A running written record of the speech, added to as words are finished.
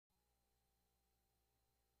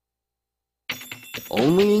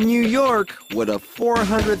Only in New York would a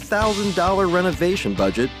 $400,000 renovation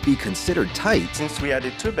budget be considered tight. Since we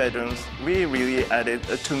added 2 bedrooms, we really added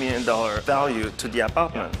a $2 million value to the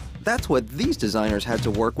apartment. That's what these designers had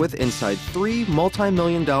to work with inside 3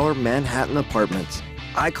 multi-million-dollar Manhattan apartments.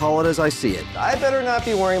 I call it as I see it. I better not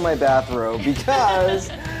be wearing my bathrobe because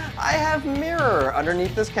I have mirror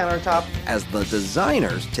underneath this countertop. As the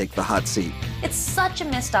designers take the hot seat. It's such a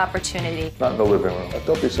missed opportunity. Not in the living room.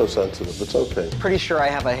 Don't be so sensitive. It's okay. Pretty sure I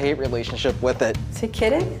have a hate relationship with it. Is he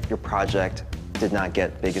kidding? Your project did not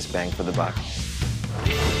get biggest bang for the buck.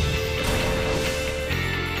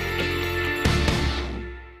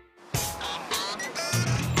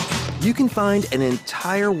 You can find an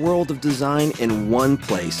entire world of design in one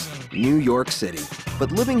place, New York City.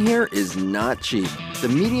 But living here is not cheap. The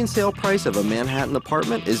median sale price of a Manhattan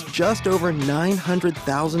apartment is just over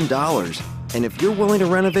 $900,000. And if you're willing to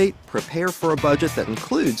renovate, prepare for a budget that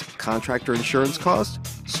includes contractor insurance costs,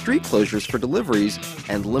 street closures for deliveries,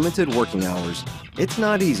 and limited working hours. It's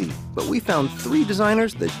not easy, but we found 3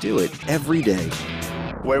 designers that do it every day.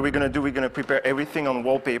 What are we going to do? We're going to prepare everything on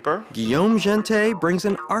wallpaper. Guillaume Gentet brings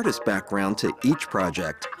an artist background to each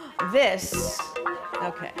project. This is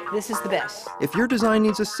the best. If your design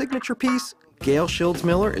needs a signature piece, Gail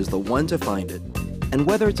Sheilds-Miller is the one to find it. And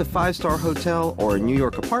whether it's a 5-star hotel or a New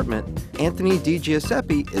York apartment, Anthony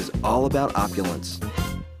DiGiuseppe is all about opulence.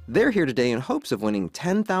 They're here today in hopes of winning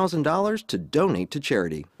 $10,000 to donate to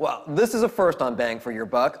charity. Well, this is a first on Bang for Your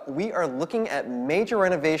Buck. We are looking at major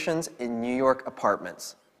renovations in New York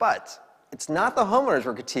apartments. But it's not the homeowners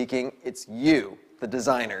we're critiquing, it's you, the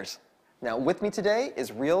designers. Now, with me today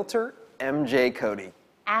is realtor MJ Cody.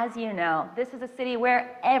 As you know, this is a city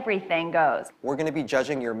where everything goes. We're going to be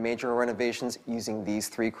judging your major renovations using these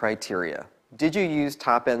 3 criteria. Did you use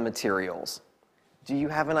top-end materials? Do you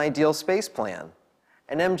have an ideal space plan?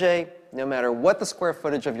 And MJ, no matter what the square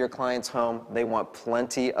footage of your client's home, they want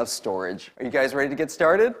plenty of storage. Are you guys ready to get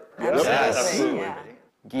started? Yes. Absolutely. Yeah.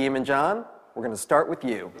 Guillaume and John, we're going to start with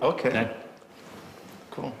you. Okay.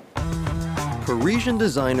 Cool. Parisian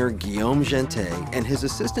designer Guillaume Gentet and his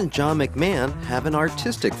assistant John McMahon have an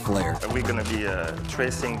artistic flair. We're going to be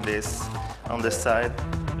tracing this on the side.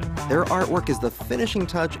 Their artwork is the finishing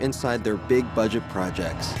touch inside their big budget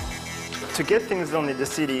projects. To get things done in the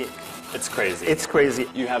city, it's crazy. It's crazy.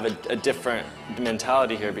 You have a different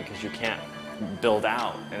mentality here because you can't build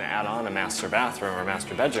out and add on a master bathroom or a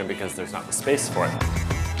master bedroom because there's not the space for it.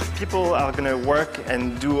 People are going to work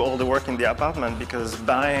and do all the work in the apartment because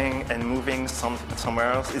buying and moving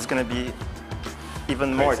somewhere else is going to be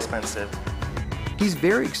even more expensive. He's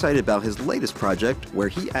very excited about his latest project where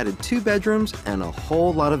he added 2 bedrooms and a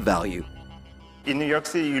whole lot of value. In New York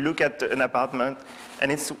City, you look at an apartment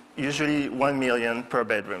and it's usually $1 million per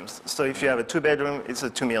bedroom. So if you have a 2-bedroom, it's a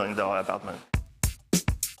 $2 million apartment.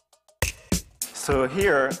 So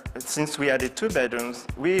here, since we added 2 bedrooms,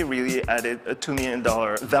 we really added a $2 million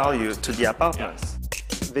value to the apartment.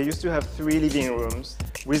 Yes. They used to have 3 living rooms.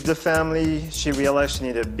 With the family, she realized she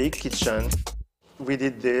needed a big kitchen. We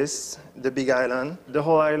did this, the big island. The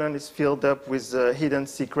whole island is filled up with hidden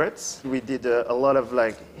secrets. We did a lot of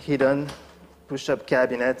hidden push-up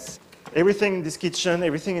cabinets. Everything in this kitchen,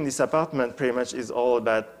 everything in this apartment pretty much is all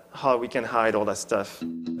about how we can hide all that stuff.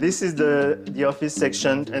 This is the office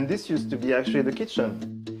section, and this used to be actually the kitchen.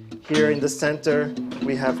 Here in the center,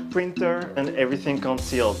 we have printer and everything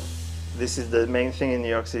concealed. This is the main thing in New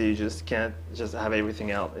York City. You just can't just have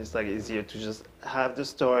everything out. It's easier to just have the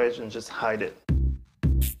storage and just hide it.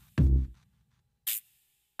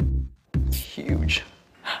 It's huge.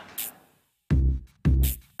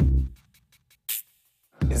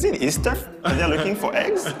 Is it Easter? Are they looking for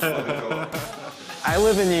eggs? I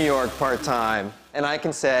live in New York part-time, and I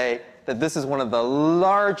can say that this is one of the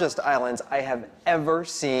largest islands I have ever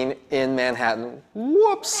seen in Manhattan.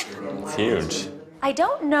 Whoops! It's huge. I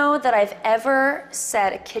don't know that I've ever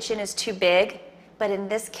said a kitchen is too big, but in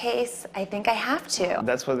this case, I think I have to.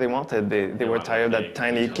 That's what they wanted. They were tired of that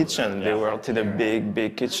tiny kitchen. They wanted a big,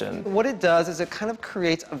 big kitchen. What it does is it kind of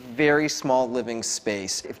creates a very small living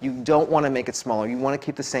space. If you don't want to make it smaller, you want to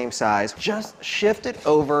keep the same size, just shift it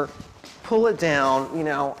over, pull it down,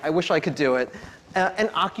 I wish I could do it,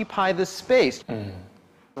 and occupy this space.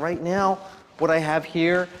 Right now, what I have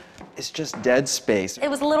here is just dead space. It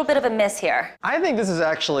was a little bit of a miss here. I think this is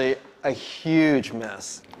actually a huge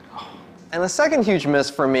miss. And the second huge miss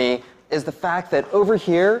for me is the fact that over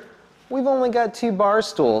here, we've only got 2 bar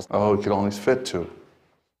stools. Oh, it can only fit 2.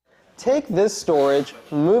 Take this storage,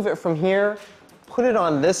 move it from here, put it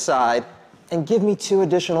on this side, and give me 2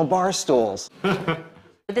 additional bar stools.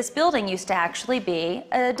 This building used to actually be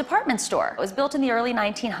a department store. It was built in the early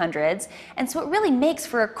 1900s, and so it really makes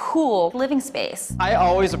for a cool living space. I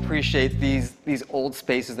always appreciate these old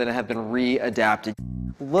spaces that have been readapted.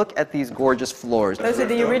 Look at these gorgeous floors. Those are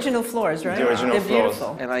the original floors, right? The original They're floors.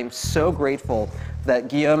 beautiful. And I'm so grateful that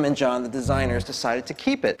Guillaume and John, the designers, decided to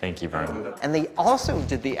keep it. Thank you very much. And they also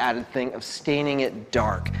did the added thing of staining it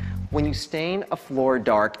dark. When you stain a floor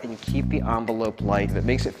dark and you keep the envelope light, it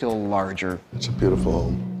makes it feel larger. It's a beautiful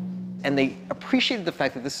home. And they appreciated the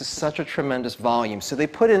fact that this is such a tremendous volume, so they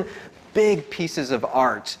put in big pieces of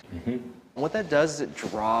art. And what that does is it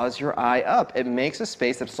draws your eye up. It makes a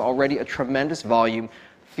space that's already a tremendous volume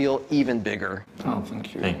feel even bigger. Oh,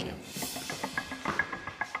 thank you. Thank you.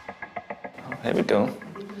 Here we go.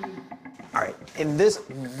 All right, in this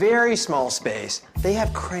very small space, they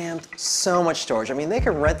have crammed so much storage. I mean, they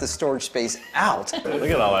could rent the storage space out. Look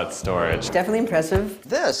at all that storage. Definitely impressive.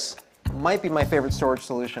 This might be my favorite storage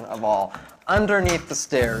solution of all. Underneath the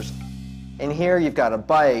stairs. In here, you've got a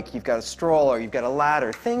bike, you've got a stroller, you've got a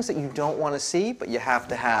ladder, things that you don't want to see, but you have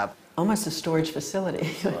to have. Almost a storage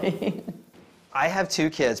facility. I have 2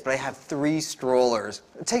 kids, but I have 3 strollers.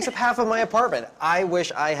 It takes up half of my apartment. I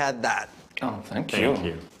wish I had that. Oh, thank you. Thank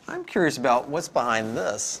you. I'm curious about what's behind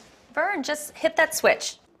this. Vern, just hit that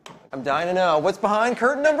switch. I'm dying to know what's behind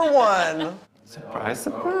curtain number 1. Surprise,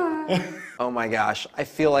 surprise. Oh my gosh, I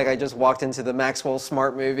feel like I just walked into the Maxwell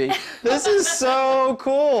Smart movie. This is so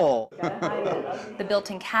cool. The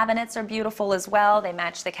built-in cabinets are beautiful as well. They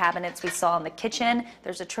match the cabinets we saw in the kitchen.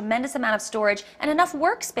 There's a tremendous amount of storage and enough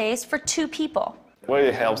workspace for 2 people. Well,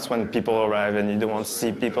 it helps when people arrive and you don't want to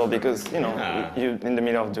see people because, you know, you're in the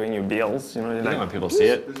middle of doing your bills. You know, you're You like, know when people see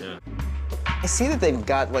it? Yeah. I see that they've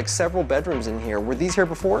got like several bedrooms in here. Were these here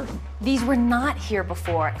before? These were not here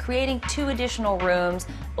before. Creating 2 additional rooms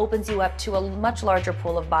opens you up to a much larger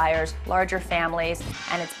pool of buyers, larger families,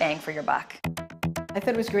 and it's bang for your buck. I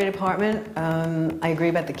thought it was a great apartment. I agree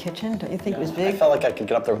about the kitchen. Don't you think it was big? I felt like I could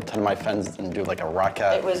get up there with 10 of my friends and do like a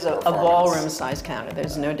rocket. It was a ballroom-sized counter.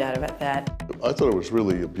 There's no doubt about that. I thought it was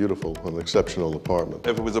really a beautiful and exceptional apartment.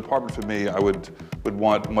 If it was an apartment for me, I would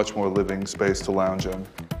want much more living space to lounge in.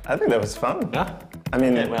 I think that was fun. Yeah. I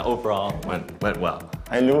mean, It went overall went well.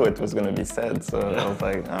 I knew it was going to be said, so I was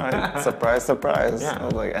like, all right, surprise, surprise. Yeah. I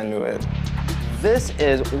was like, I knew it. This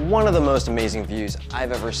is one of the most amazing views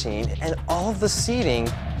I've ever seen, and all of the seating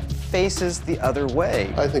faces the other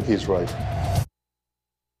way. I think he's right.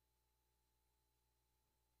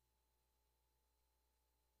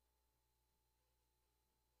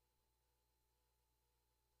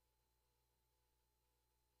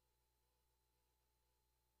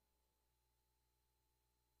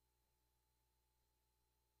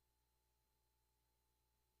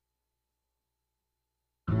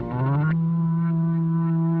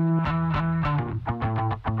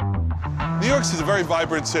 New York is a very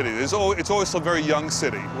vibrant city. It's always a very young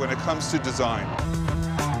city when it comes to design.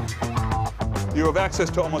 You have access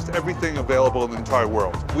to almost everything available in the entire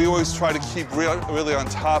world. We always try to keep really on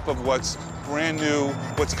top of what's brand new,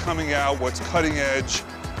 what's coming out, what's cutting edge,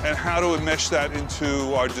 and how to mesh that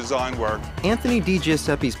into our design work. Anthony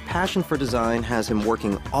DiGiuseppe's passion for design has him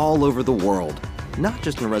working all over the world, not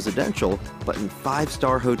just in residential, but in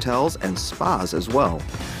 5-star hotels and spas as well.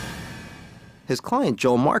 His client,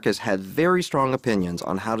 Joel Marcus, had very strong opinions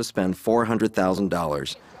on how to spend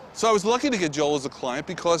 $400,000. So I was lucky to get Joel as a client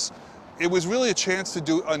because it was really a chance to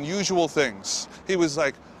do unusual things. He was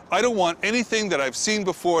like, I don't want anything that I've seen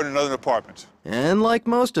before in another apartment. And like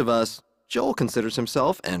most of us, Joel considers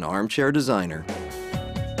himself an armchair designer.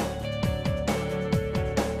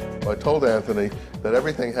 I told Anthony that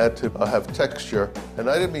everything had to have texture, and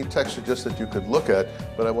I didn't mean texture just that you could look at,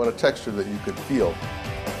 but I want a texture that you could feel.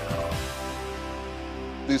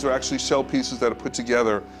 These are actually shell pieces that are put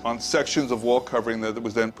together on sections of wall covering that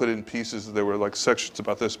was then put in pieces. They were like sections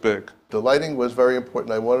about this big. The lighting was very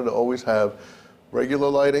important. I wanted to always have regular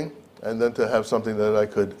lighting and then to have something that I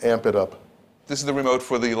could amp it up. This is the remote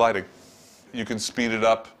for the lighting. You can speed it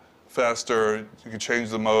up faster. You can change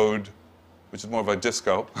the mode, which is more of a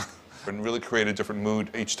disco, and really create a different mood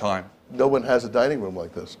each time. No one has a dining room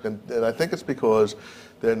like this. And I think it's because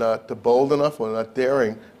they're not bold enough or not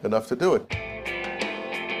daring enough to do it.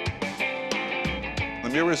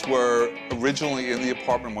 The mirrors were originally in the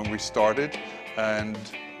apartment when we started, and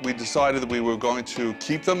we decided that we were going to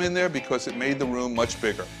keep them in there because it made the room much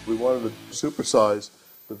bigger. We wanted to supersize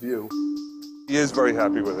the view. He is very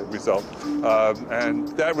happy with the result, and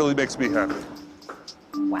that really makes me happy.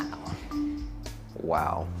 Wow.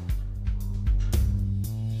 Wow.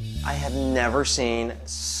 I have never seen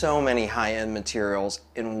so many high-end materials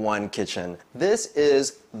in one kitchen. This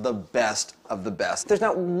is the best of the best. There's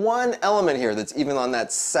not one element here that's even on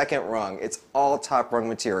that second rung. It's all top rung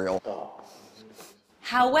material.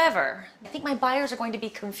 However, I think my buyers are going to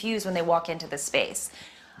be confused when they walk into this space.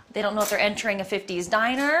 They don't know if they're entering a 50s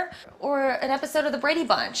diner or an episode of the Brady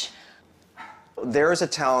Bunch. There's a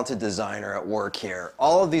talented designer at work here.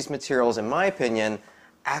 All of these materials, in my opinion,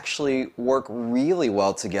 actually work really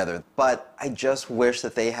well together, but I just wish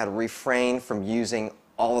that they had refrained from using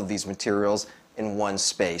all of these materials in one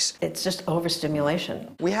space. It's just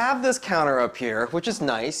overstimulation. We have this counter up here, which is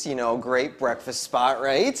nice, you know, great breakfast spot,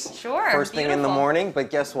 right? Sure, First thing in the beautiful. morning,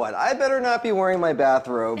 but guess what? I better not be wearing my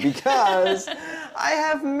bathrobe because I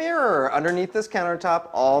have mirror underneath this countertop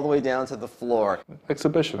all the way down to the floor.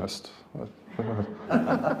 Exhibitionist.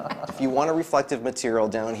 If you want a reflective material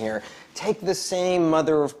down here, take the same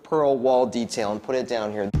mother of pearl wall detail and put it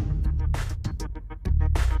down here.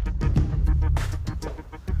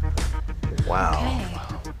 Wow.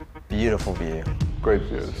 Okay. Beautiful view. Great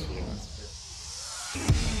views.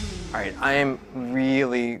 All right, I am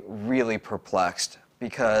really, really perplexed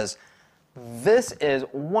because this is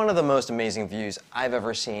one of the most amazing views I've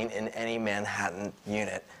ever seen in any Manhattan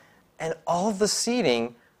unit. And all of the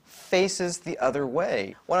seating faces the other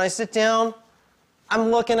way. When I sit down, I'm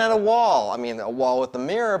looking at a wall. I mean, a wall with a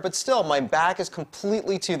mirror, but still, my back is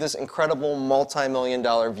completely to this incredible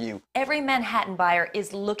multi-million-dollar view. Every Manhattan buyer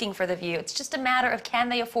is looking for the view. It's just a matter of can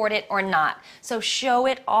they afford it or not. So show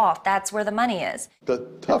it off. That's where the money is. The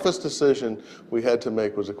toughest decision we had to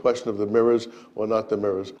make was a question of the mirrors or not the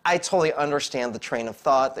mirrors. I totally understand the train of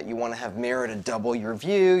thought that you want to have mirror to double your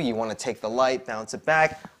view, you want to take the light, bounce it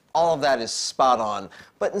back. All of that is spot on.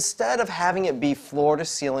 But instead of having it be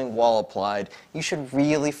floor-to-ceiling wall applied, you should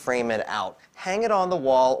really frame it out. Hang it on the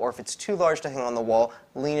wall, or if it's too large to hang on the wall,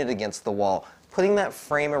 lean it against the wall. Putting that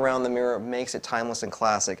frame around the mirror makes it timeless and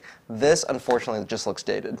classic. This, unfortunately, just looks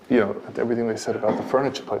dated. You know, everything they said about the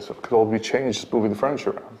furniture place could all be changed, just moving the furniture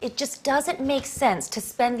around. It just doesn't make sense to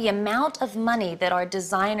spend the amount of money that our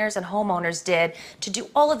designers and homeowners did to do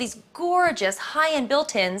all of these gorgeous high-end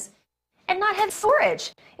built-ins and not have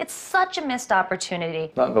storage. It's such a missed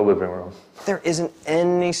opportunity. Not in the living room. There isn't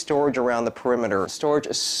any storage around the perimeter. Storage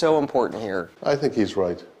is so important here. I think he's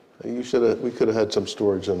right. We could have had some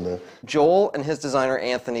storage in there. Joel and his designer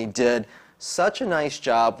Anthony did such a nice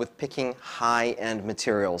job with picking high-end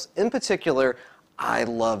materials. In particular, I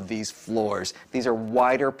love these floors. These are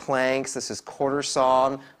wider planks. This is quarter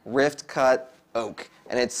sawn, rift cut oak,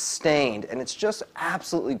 and it's stained, and it's just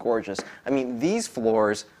absolutely gorgeous. I mean, these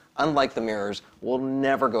floors, unlike the mirrors, will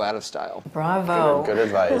never go out of style. Bravo. Good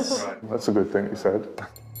advice. That's a good thing you said.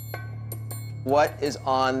 What is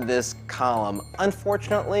on this column?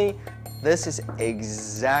 Unfortunately, this is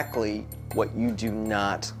exactly what you do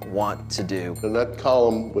not want to do. And that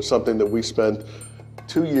column was something that we spent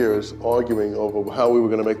 2 years arguing over how we were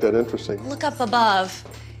going to make that interesting. Look up above.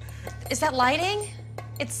 Is that lighting?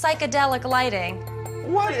 It's psychedelic lighting.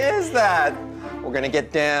 What is that? We're gonna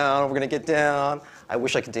get down, we're gonna get down. I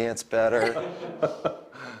wish I could dance better.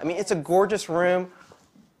 I mean, it's a gorgeous room.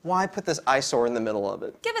 Why put this eyesore in the middle of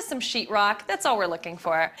it? Give us some sheetrock. That's all we're looking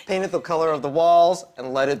for. Paint it the color of the walls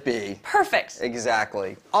and let it be. Perfect.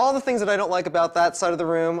 Exactly. All the things that I don't like about that side of the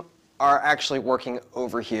room are actually working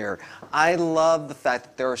over here. I love the fact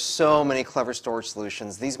that there are so many clever storage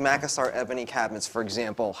solutions. These Makassar ebony cabinets, for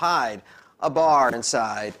example, hide a bar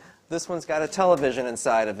inside. This one's got a television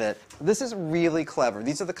inside of it. This is really clever.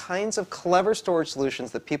 These are the kinds of clever storage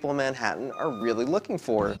solutions that people in Manhattan are really looking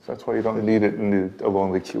for. That's why you don't need it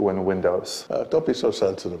along the queue in the windows. Don't be so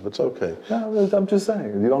sensitive. It's okay. No, I'm just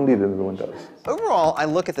saying, you don't need it in the windows. Overall, I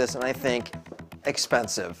look at this and I think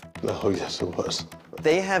expensive. Oh, yes, it was.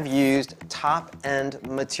 They have used top-end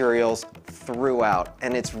materials throughout,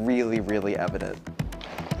 and it's really, really evident.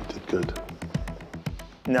 You did good.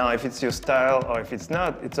 Now, if it's your style or if it's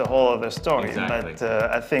not, it's a whole other story. Exactly.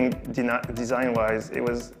 But I think design-wise, it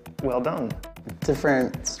was well done.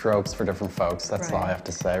 Different strokes for different folks. That's all I have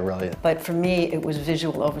to say, really. But for me, it was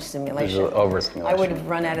visual overstimulation. Visual overstimulation. I would have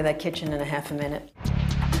run out of that kitchen in a half a minute.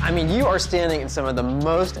 I mean, you are standing in some of the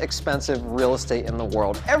most expensive real estate in the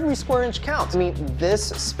world. Every square inch counts. I mean, this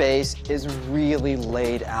space is really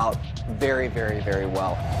laid out very, very, very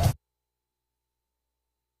well.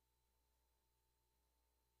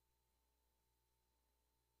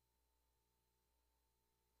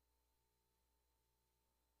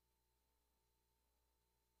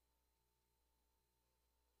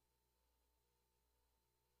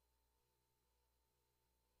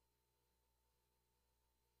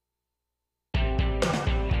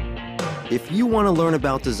 If you want to learn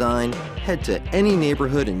about design, head to any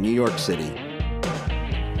neighborhood in New York City.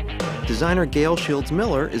 Designer Gail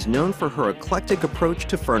Sheilds-Miller is known for her eclectic approach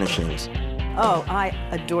to furnishings. Oh, I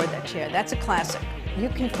adore that chair. That's a classic. You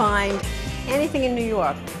can find anything in New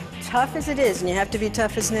York, tough as it is, and you have to be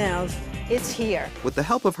tough as nails, it's here. With the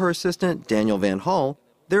help of her assistant, Daniel Van Hall,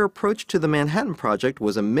 their approach to the Manhattan Project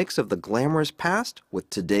was a mix of the glamorous past with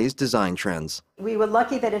today's design trends. We were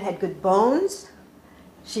lucky that it had good bones.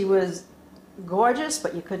 She was gorgeous,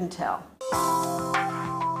 but you couldn't tell.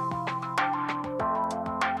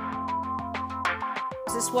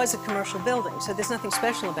 This was a commercial building, so there's nothing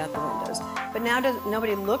special about the windows. But now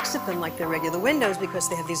nobody looks at them like they're regular windows because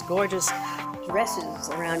they have these gorgeous dresses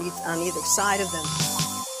around on either side of them.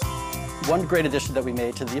 One great addition that we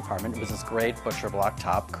made to the apartment was this great butcher block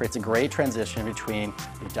top. Creates a great transition between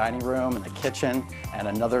the dining room and the kitchen and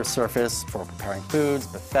another surface for preparing foods,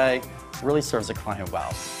 buffet. Really serves the client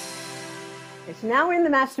well. So now we're in the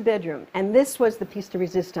master bedroom, and this was the piece de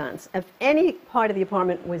resistance. If any part of the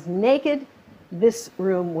apartment was naked, this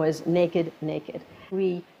room was naked, naked.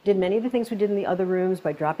 We did many of the things we did in the other rooms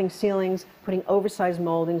by dropping ceilings, putting oversized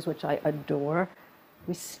moldings, which I adore.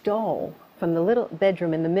 We stole from the little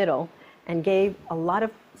bedroom in the middle and gave a lot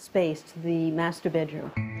of space to the master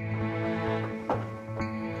bedroom.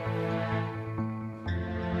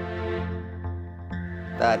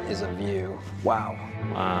 That is a view. Wow.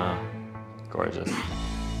 Wow. Gorgeous.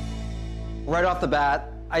 Right off the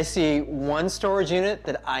bat, I see one storage unit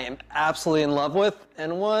that I am absolutely in love with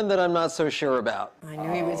and one that I'm not so sure about. I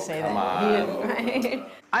knew he would say that. Right?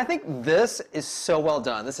 I think this is so well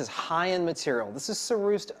done. This is high-end material. This is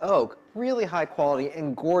Sarust oak, really high quality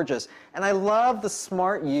and gorgeous. And I love the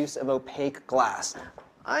smart use of opaque glass.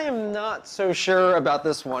 I am not so sure about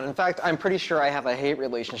this one. In fact, I'm pretty sure I have a hate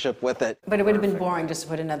relationship with it. But it would have been boring just to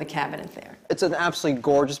put another cabinet there. It's an absolutely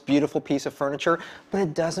gorgeous, beautiful piece of furniture, but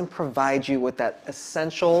it doesn't provide you with that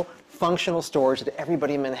essential, functional storage that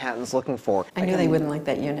everybody in Manhattan's looking for. I knew they wouldn't like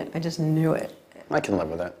that unit. I just knew it. I can live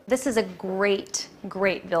with it. This is a great,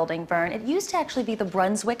 great building, Vern. It used to actually be the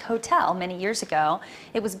Brunswick Hotel many years ago.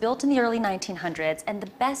 It was built in the early 1900s, and the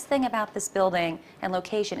best thing about this building and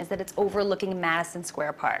location is that it's overlooking Madison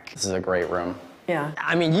Square Park. This is a great room. Yeah.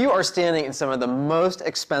 I mean, you are standing in some of the most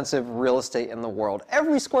expensive real estate in the world.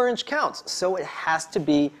 Every square inch counts, so it has to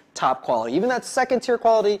be top quality. Even that second-tier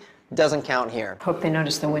quality doesn't count here. Hope they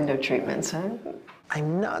noticed the window treatments, huh?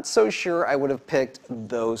 I'm not so sure I would have picked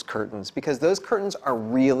those curtains because those curtains are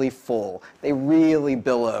really full. They really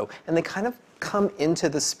billow, and they kind of come into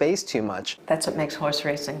the space too much. That's what makes horse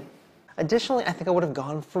racing. Additionally, I think I would have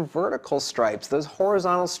gone for vertical stripes. Those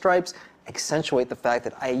horizontal stripes accentuate the fact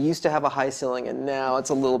that I used to have a high ceiling and now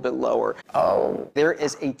it's a little bit lower. Oh, there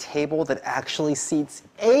is a table that actually seats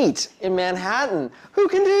 8 in Manhattan. Who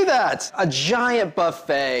can do that? A giant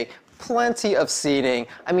buffet. Plenty of seating.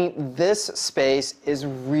 I mean, this space is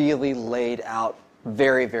really laid out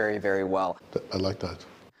very, very, very well. I like that.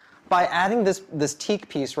 By adding this teak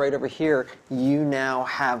piece right over here, you now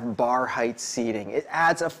have bar height seating. It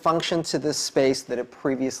adds a function to this space that it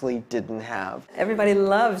previously didn't have. Everybody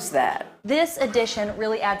loves that. This addition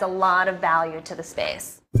really adds a lot of value to the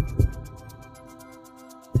space.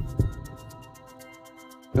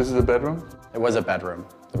 This is a bedroom? It was a bedroom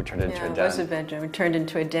that we turned into a den. It was a bedroom. It turned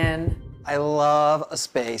into a den. I love a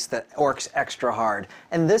space that works extra hard.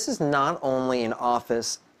 And this is not only an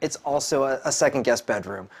office, it's also a second guest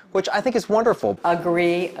bedroom, which I think is wonderful.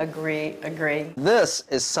 Agree, agree, agree. This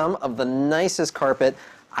is some of the nicest carpet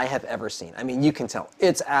I have ever seen. I mean, you can tell,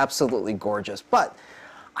 it's absolutely gorgeous. But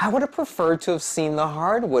I would have preferred to have seen the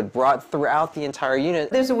hardwood brought throughout the entire unit.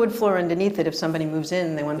 There's a wood floor underneath it if somebody moves in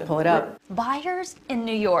and they want to pull it up. Buyers in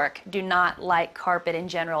New York do not like carpet in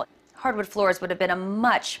general. Hardwood floors would have been a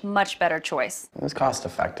much, much better choice. It was cost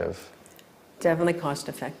effective. Definitely cost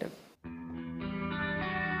effective.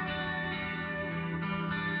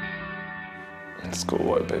 School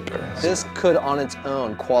wallpaper. This could on its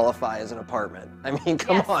own qualify as an apartment. I mean,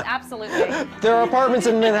 come Yes, on. absolutely. There are apartments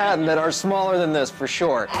in Manhattan that are smaller than this for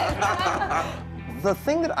sure. The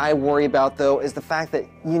thing that I worry about, though, is the fact that,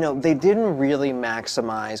 you know, they didn't really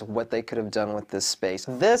maximize what they could have done with this space.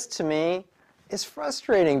 This, to me, is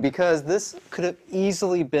frustrating because this could have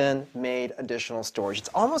easily been made additional storage. It's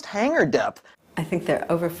almost hangar depth. I think they're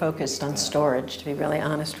over-focused on storage, to be really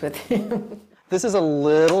honest with you. This is a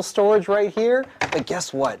little storage right here, but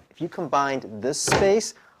guess what? If you combined this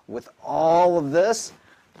space with all of this,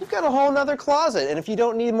 you've got a whole nother closet. And if you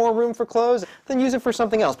don't need more room for clothes, then use it for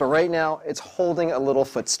something else. But right now, it's holding a little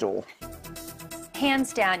footstool.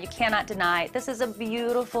 hands down, you cannot deny, this is a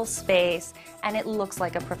beautiful space, and it looks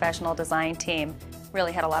like a professional design team.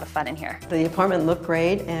 Really had a lot of fun in here. The apartment looked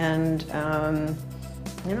great, and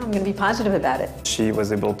you know, I'm going to be positive about it. She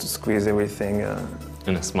was able to squeeze everything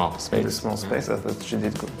In a small space. in a small space. I thought she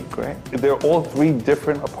did great. They're all 3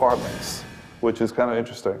 different apartments, which is kind of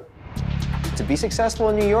interesting. To be successful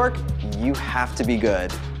in New York, you have to be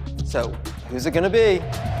good. So, who's it gonna be?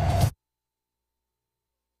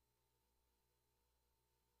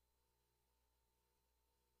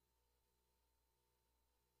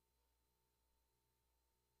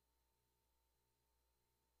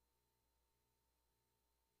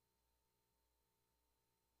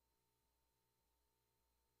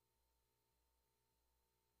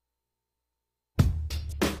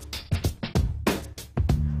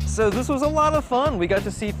 So this was a lot of fun. We got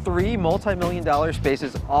to see 3 multi-million-dollar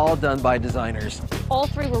spaces all done by designers. All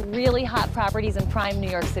 3 were really hot properties in prime New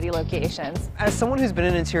York City locations. As someone who's been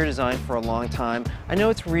in interior design for a long time, I know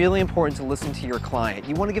it's really important to listen to your client.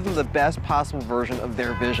 You want to give them the best possible version of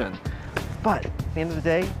their vision. But at the end of the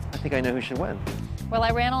day, I think I know who should win. Well,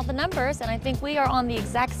 I ran all the numbers, and I think we are on the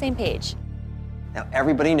exact same page. Now,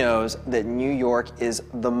 everybody knows that New York is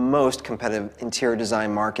the most competitive interior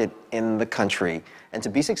design market in the country. And to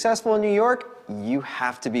be successful in New York, you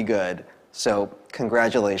have to be good. So,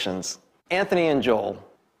 congratulations. Anthony and Joel,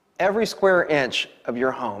 every square inch of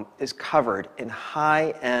your home is covered in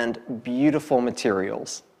high-end, beautiful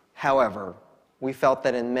materials. However, we felt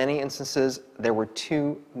that in many instances, there were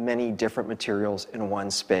too many different materials in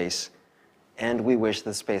one space. And we wish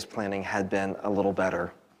the space planning had been a little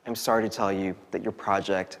better. I'm sorry to tell you that your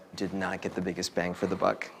project did not get the biggest bang for the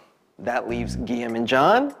buck. That leaves Guillaume and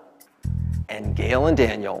John, and Gail and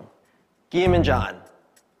Daniel. Guillaume and John,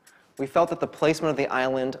 we felt that the placement of the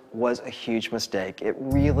island was a huge mistake. It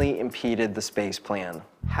really impeded the space plan.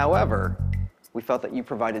 However, we felt that you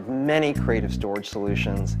provided many creative storage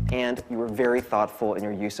solutions, and you were very thoughtful in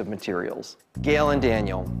your use of materials. Gail and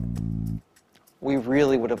Daniel, we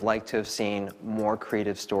really would have liked to have seen more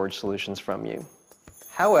creative storage solutions from you.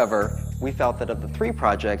 However, we felt that of the 3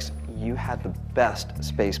 projects, you had the best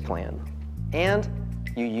space plan, and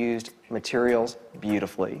you used materials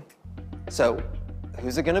beautifully. So,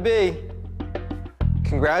 who's it gonna be?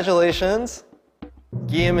 Congratulations,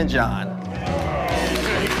 Guillaume and John.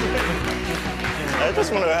 I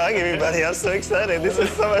just want to hug everybody. I'm so excited. This is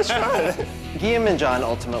so much fun. Guillaume and John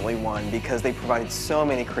ultimately won because they provided so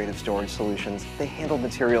many creative storage solutions. They handled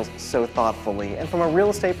materials so thoughtfully, and from a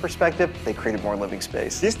real estate perspective, they created more living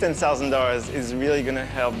space. This $10,000 is really going to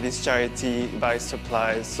help this charity buy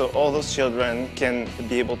supplies so all those children can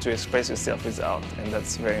be able to express themselves without, and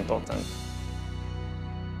that's very important.